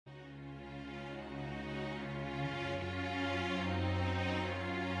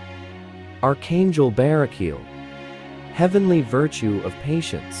Archangel Barachiel. Heavenly virtue of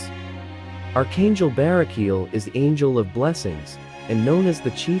patience. Archangel Barachiel is the angel of blessings, and known as the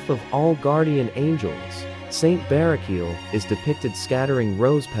chief of all guardian angels. Saint Barachiel is depicted scattering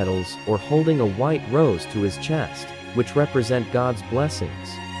rose petals or holding a white rose to his chest, which represent God's blessings.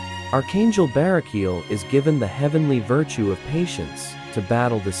 Archangel Barachiel is given the heavenly virtue of patience to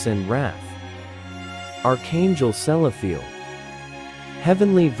battle the sin wrath. Archangel Selaphiel.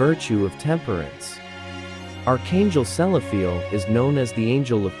 Heavenly virtue of temperance. Archangel Selaphiel is known as the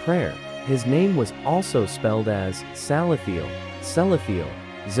angel of prayer. His name was also spelled as Selaphiel, Selaphiel,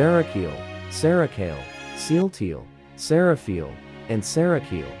 Zerachiel, Serachiel, Sealtiel, Seraphiel, and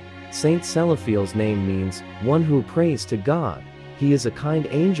Serachiel. Saint Selaphiel's name means one who prays to God. He is a kind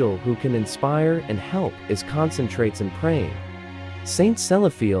angel who can inspire and help as concentrates in praying. Saint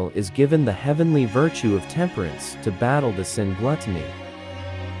Selaphiel is given the heavenly virtue of temperance to battle the sin gluttony.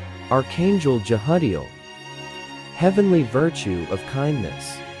 Archangel Jehudiel. Heavenly virtue of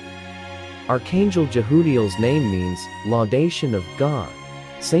kindness. Archangel Jehudiel's name means laudation of God.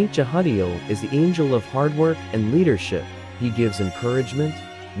 Saint Jehudiel is the angel of hard work and leadership. He gives encouragement,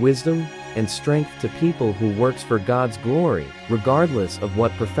 wisdom, and strength to people who works for God's glory, regardless of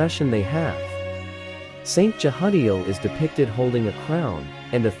what profession they have. Saint Jehudiel is depicted holding a crown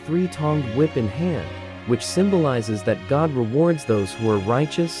and a three-tonged whip in hand, which symbolizes that God rewards those who are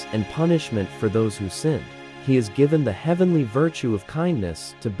righteous and punishment for those who sinned. He is given the heavenly virtue of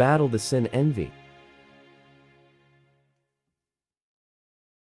kindness to battle the sin envy.